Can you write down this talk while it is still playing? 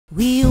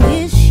We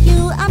wish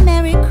you a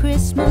Merry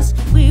Christmas.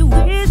 We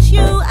wish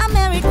you a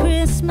Merry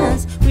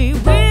Christmas. We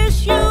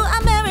wish you a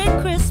Merry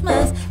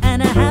Christmas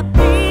and a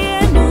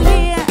Happy New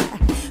Year.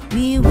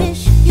 We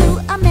wish you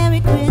a Merry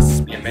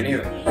Christmas.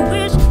 Bienvenido. We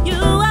wish you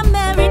a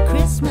Merry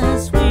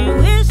Christmas. We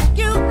wish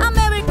you a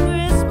Merry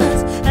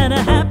Christmas and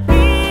a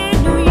Happy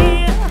New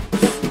Year.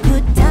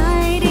 Good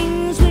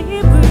tidings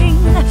we bring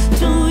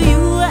to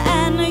you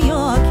and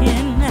your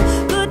kin.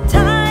 Good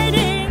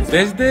tidings.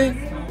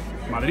 Desde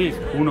Madrid,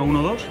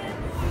 112.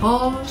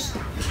 Os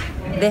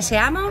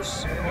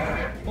deseamos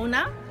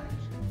una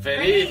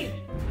feliz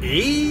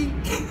y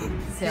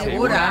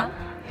segura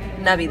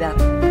Navidad.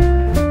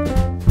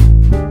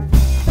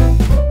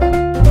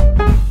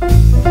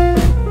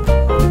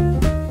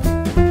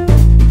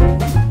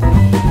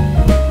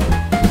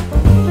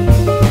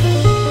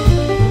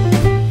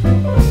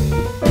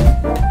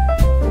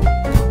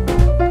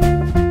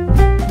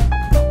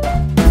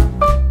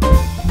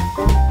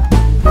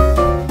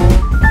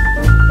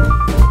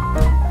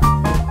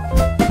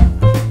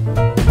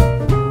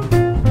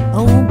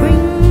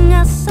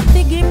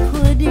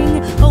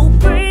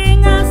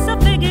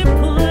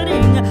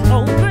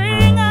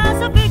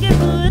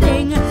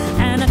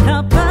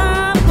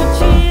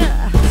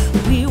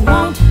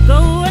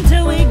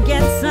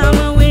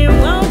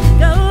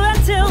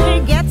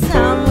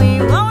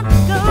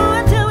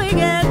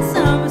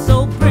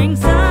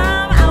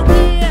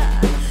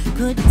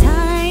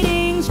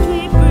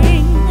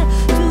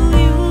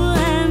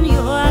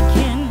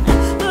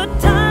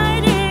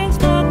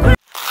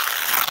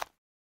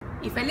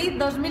 Y feliz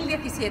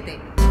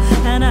 2017.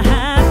 And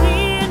a